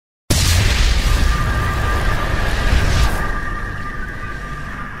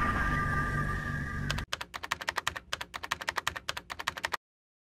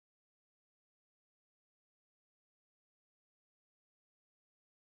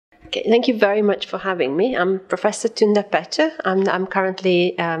Okay, thank you very much for having me. I'm Professor Tunde Peto, and I'm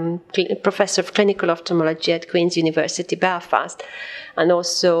currently Professor of Clinical Ophthalmology at Queen's University Belfast, and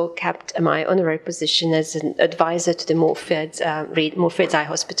also kept my honorary position as an advisor to the Moorfields Eye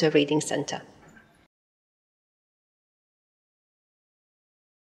Hospital Reading Centre.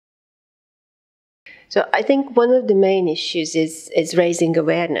 So I think one of the main issues is raising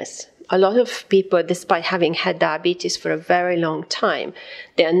awareness. A lot of people, despite having had diabetes for a very long time,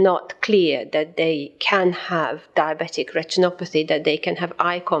 they are not clear that they can have diabetic retinopathy, that they can have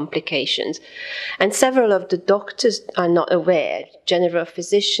eye complications. And several of the doctors are not aware. General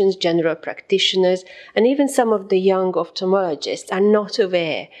physicians, general practitioners, and even some of the young ophthalmologists are not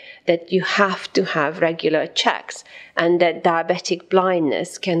aware that you have to have regular checks and that diabetic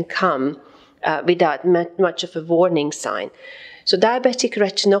blindness can come without much of a warning sign. So diabetic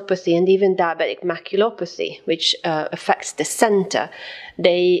retinopathy and even diabetic maculopathy, which affects the center,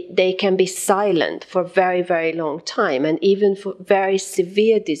 they can be silent for a very, very long time, and even for very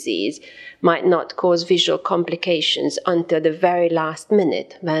severe disease might not cause visual complications until the very last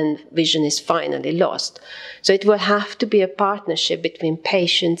minute when vision is finally lost. So it will have to be a partnership between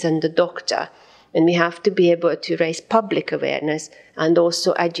patients and the doctor. And we have to be able to raise public awareness and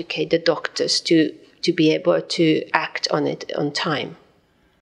also educate the doctors to be able to act on it on time.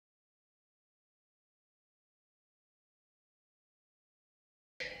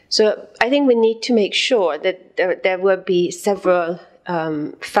 So I think we need to make sure that there will be several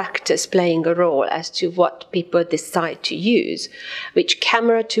factors playing a role as to what people decide to use, which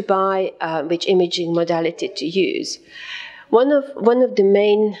camera to buy, which imaging modality to use. One of the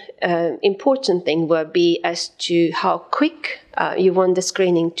main important things will be as to how quick you want the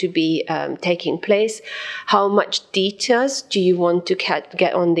screening to be taking place, how much details do you want to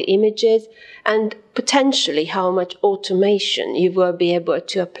get on the images, and potentially how much automation you will be able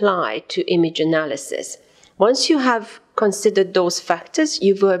to apply to image analysis. Once you have considered those factors,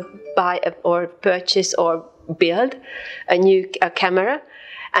 you will buy or purchase or build a new camera,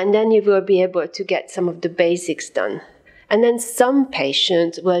 and then you will be able to get some of the basics done. And then some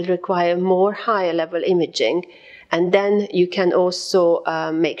patients will require more higher level imaging, and then you can also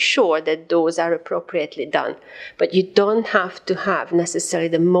make sure that those are appropriately done. But you don't have to have necessarily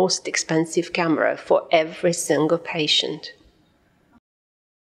the most expensive camera for every single patient.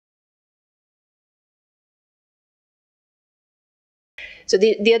 So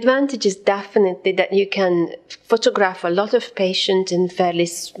the advantage is definitely that you can photograph a lot of patients in fairly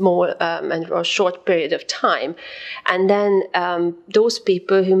small or short period of time. And then those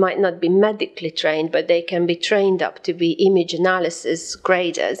people who might not be medically trained, but they can be trained up to be image analysis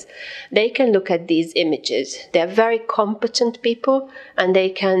graders, they can look at these images. They're very competent people, and they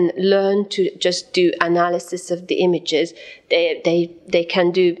can learn to just do analysis of the images. They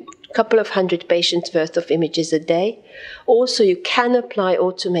can do couple of hundred patients worth of images a day. Also, you can apply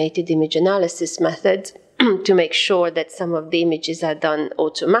automated image analysis methods to make sure that some of the images are done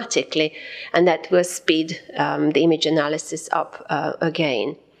automatically, and that will speed the image analysis up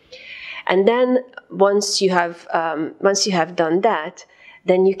again. And then once you have done that,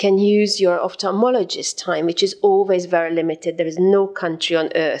 then you can use your ophthalmologist time, which is always very limited. There is no country on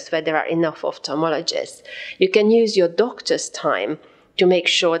earth where there are enough ophthalmologists. You can use your doctor's time to make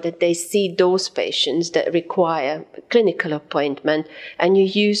sure that they see those patients that require a clinical appointment, and you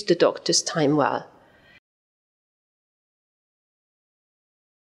use the doctor's time well.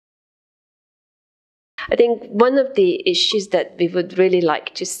 I think one of the issues that we would really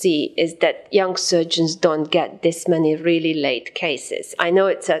like to see is that young surgeons don't get this many really late cases. I know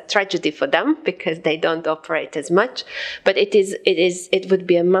it's a tragedy for them because they don't operate as much, but it would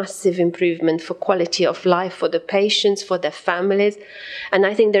be a massive improvement for quality of life for the patients, for their families. And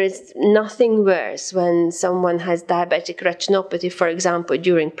I think there is nothing worse when someone has diabetic retinopathy, for example,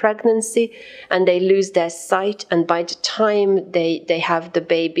 during pregnancy, and they lose their sight, and by the time they have the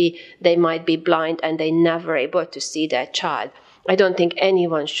baby, they might be blind and they never able to see their child. I don't think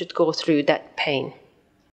anyone should go through that pain.